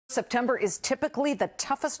September is typically the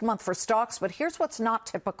toughest month for stocks, but here's what's not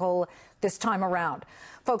typical this time around.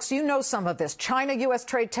 Folks, you know some of this. China-U.S.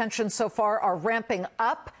 trade tensions so far are ramping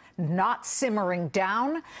up, not simmering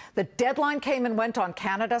down. The deadline came and went on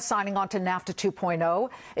Canada signing on to NAFTA 2.0.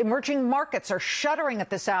 Emerging markets are shuddering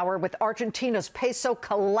at this hour with Argentina's peso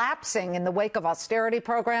collapsing in the wake of austerity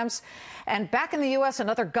programs. And back in the U.S.,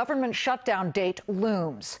 another government shutdown date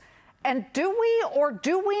looms. And do we or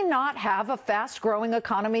do we not have a fast-growing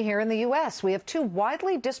economy here in the U.S.? We have two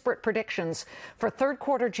widely disparate predictions for third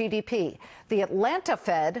quarter GDP. The Atlanta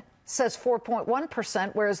Fed says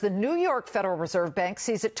 4.1%, whereas the New York Federal Reserve Bank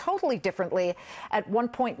sees it totally differently at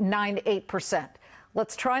 1.98%.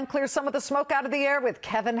 Let's try and clear some of the smoke out of the air with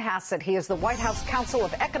Kevin Hassett. He is the White House Council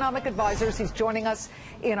of Economic Advisors. He's joining us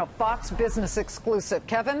in a Fox Business exclusive.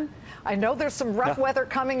 Kevin, I know there's some rough weather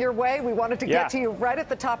coming your way. We wanted to get to you right at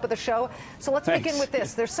the top of the show. So let's begin with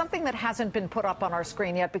this. There's something that hasn't been put up on our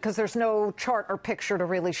screen yet because there's no chart or picture to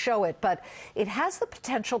really show it, but it has the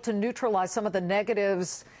potential to neutralize some of the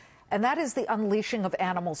negatives, and that is the unleashing of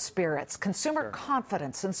animal spirits. Consumer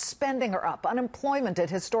confidence and spending are up. Unemployment at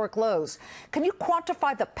historic lows. Can you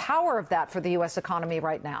quantify the power of that for the U.S. economy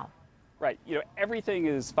right now? Right. You know, everything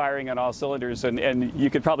is firing on all cylinders, and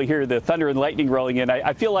you could probably hear the thunder and lightning rolling in.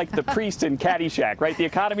 I feel like the priest in Caddyshack, right? The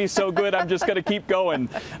economy's so good, I'm just going to keep going.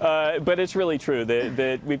 But it's really true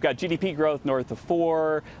that we've got GDP growth north of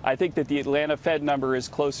 4. I think that the Atlanta Fed number is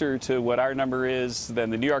closer to what our number is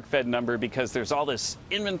than the New York Fed number because there's all this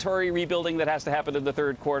inventory rebuilding that has to happen in the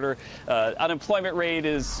third quarter. Unemployment rate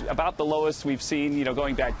is about the lowest we've seen, you know,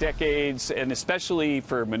 going back decades, and especially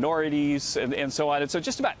for minorities and so on. And so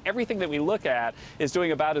just about everything that we look at is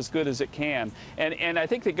doing about as good as it can. And I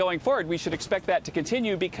think that going forward, we should expect that to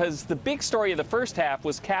continue because the big story of the first half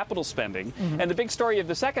was capital spending. And the big story of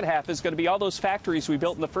the second half is going to be all those factories we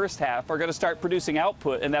built in the first half are going to start producing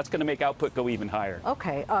output, and that's going to make output go even higher.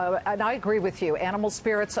 Okay. And I agree with you. Animal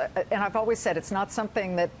spirits, and I've always said it's not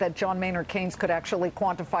something that John Maynard Keynes could actually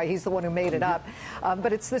quantify. He's the one who made it up.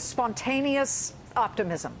 But it's this spontaneous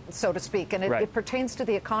optimism, so to speak, and it pertains to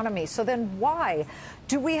the economy. So then why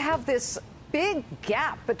do we have this big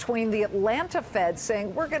gap between the Atlanta Fed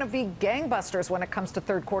saying we're going to be gangbusters when it comes to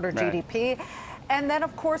third quarter GDP, and then,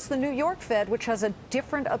 of course, the New York Fed, which has a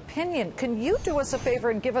different opinion? Can you do us a favor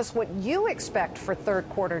and give us what you expect for third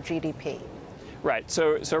quarter GDP? Right.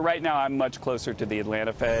 So right now I'm much closer to the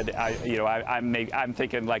Atlanta Fed. I'm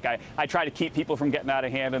thinking like I try to keep people from getting out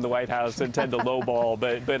of hand in the White House and tend to lowball,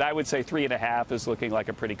 but I would say 3.5 is looking like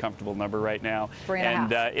a pretty comfortable number right now.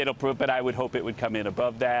 3.5. But I would hope it would come in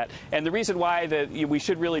above that. And the reason why that we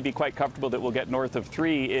should really be quite comfortable that we'll get north of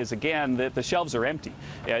 3 is again that the shelves are empty.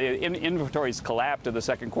 Inventories collapsed in the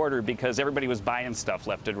second quarter because everybody was buying stuff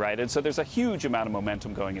left and right, and so there's a huge amount of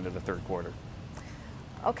momentum going into the third quarter.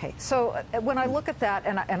 Okay, so when I look at that,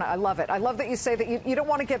 and I love it. I love that you say that you don't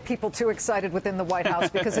want to get people too excited within the White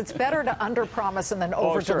House because it's better to under-promise and then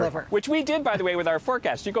over-deliver. Which we did, by the way, with our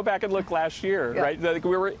forecast. You go back and look last year, right?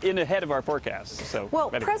 We were in ahead of our forecast. So, well,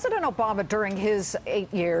 anyway. President Obama, during his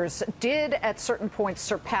 8 years, did at certain points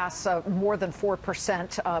surpass more than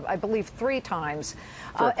 4%, I believe 3 times.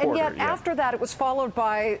 And yet after that, it was followed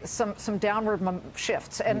by some downward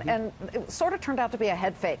shifts, and it sort of turned out to be a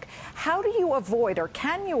head fake. How do you avoid, or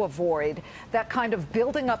can you avoid, that kind of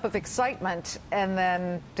building up of excitement and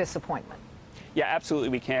then disappointment? Yeah, absolutely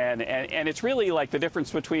we can. And it's really like the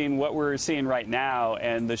difference between what we're seeing right now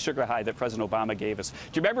and the sugar high that President Obama gave us. Do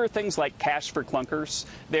you remember things like cash for clunkers?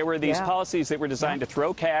 There were these policies that were designed to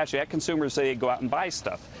throw cash at consumers so they'd go out and buy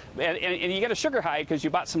stuff. And you get a sugar high because you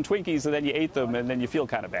bought some Twinkies and then you ate them and then you feel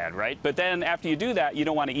kind of bad, right? But then after you do that, you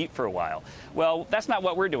don't want to eat for a while. Well, that's not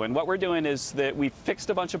what we're doing. What we're doing is that we've fixed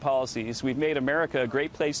a bunch of policies. We've made America a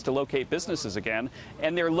great place to locate businesses again.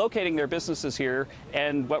 And they're locating their businesses here.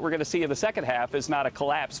 And what we're going to see in the second half is not a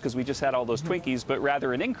collapse because we just had all those Twinkies, but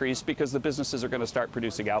rather an increase because the businesses are going to start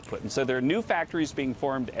producing output. And so there are new factories being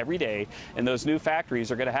formed every day, and those new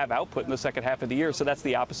factories are going to have output in the second half of the year. So that's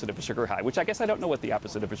the opposite of a sugar high, which I guess I don't know what the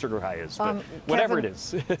opposite of a sugar high is, but whatever Kevin, it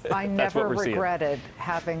is. I never regretted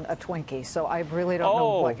having a Twinkie, so I really don't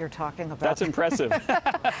know what you're talking about. That's impressive.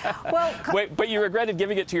 Well, wait, but you regretted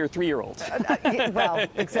giving it to your 3-year-old. Well,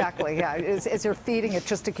 exactly, yeah, as you're feeding it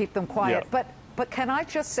just to keep them quiet. But can I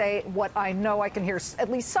just say what I know I can hear at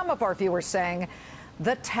least some of our viewers saying?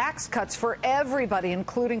 the tax cuts for everybody,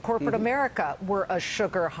 including corporate America, were a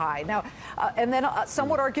sugar high. Now, and then some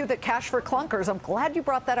would argue that cash for clunkers. I'm glad you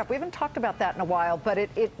brought that up. We haven't talked about that in a while, but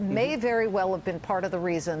it may very well have been part of the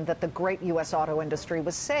reason that the great U.S. auto industry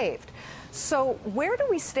was saved. So where do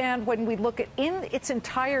we stand when we look at, in its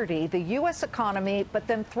entirety, the U.S. economy, but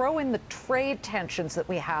then throw in the trade tensions that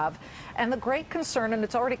we have and the great concern, and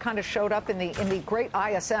it's already kind of showed up in the great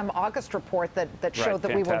ISM August report that showed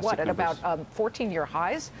that we were, what, at about 14-year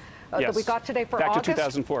highs that we got today for August? Back to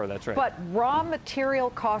 2004, that's right. But raw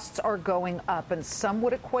material costs are going up, and some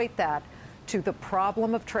would equate that to the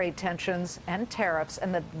problem of trade tensions and tariffs,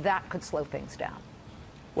 and that could slow things down.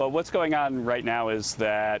 Well, what's going on right now is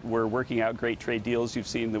that we're working out great trade deals. You've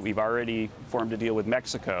seen that we've already formed a deal with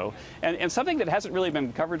Mexico. And something that hasn't really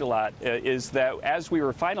been covered a lot is that as we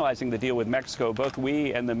were finalizing the deal with Mexico, both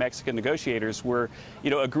we and the Mexican negotiators were,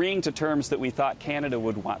 agreeing to terms that we thought Canada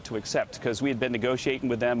would want to accept, because we had been negotiating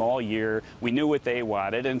with them all year. We knew what they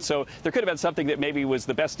wanted. And so there could have been something that maybe was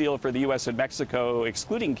the best deal for the U.S. and Mexico,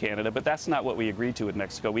 excluding Canada, but that's not what we agreed to with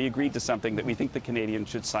Mexico. We agreed to something that we think the Canadians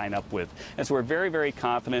should sign up with. And so we're very, very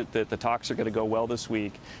confident that the talks are going to go well this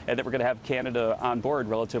week and that we're going to have Canada on board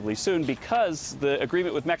relatively soon, because the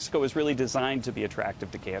agreement with Mexico is really designed to be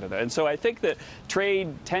attractive to Canada. And so I think that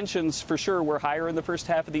trade tensions for sure were higher in the first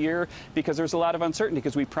half of the year because there's a lot of uncertainty,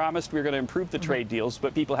 because we promised we were going to improve the trade deals,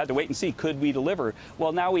 but people had to wait and see, could we deliver?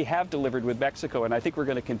 Well, now we have delivered with Mexico, and I think we're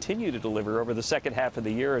going to continue to deliver over the second half of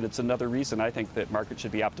the year, and it's another reason I think that markets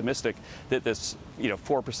should be optimistic that this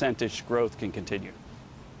 4%-ish growth can continue.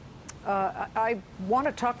 I want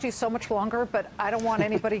to talk to you so much longer, but I don't want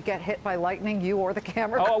anybody to get hit by lightning, you or the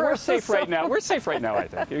camera crew. Oh, we're safe right now. We're safe right now, I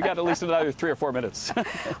think. You've got at least another 3 or 4 minutes.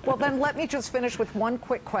 Well, then let me just finish with one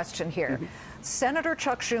quick question here. Senator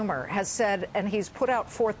Chuck Schumer has said, and he's put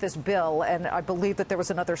out forth this bill, and I believe that there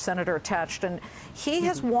was another senator attached, and he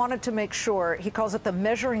has wanted to make sure, he calls it the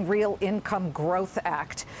Measuring Real Income Growth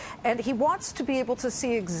Act, and he wants to be able to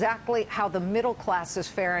see exactly how the middle class is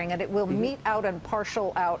faring, and it will mete out and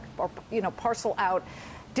parcel out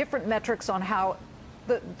different metrics on how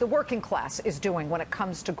the working class is doing when it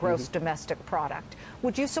comes to gross domestic product.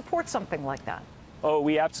 Would you support something like that? Oh,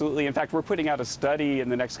 we absolutely. In fact, we're putting out a study in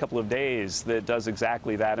the next couple of days that does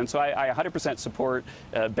exactly that. And so I 100% support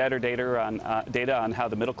better data on how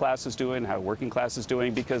the middle class is doing, how working class is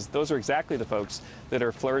doing, because those are exactly the folks that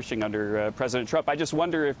are flourishing under President Trump. I just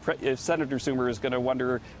wonder if Senator Schumer is going to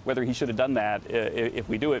wonder whether he should have done that if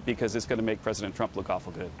we do it, because it's going to make President Trump look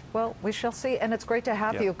awful good. Well, we shall see. And it's great to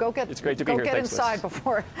have you. It's great to be here. Go get inside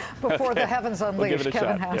before the heavens unleash. We'll give it a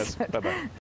Kevin shot. Hassett. Yes. Bye-bye.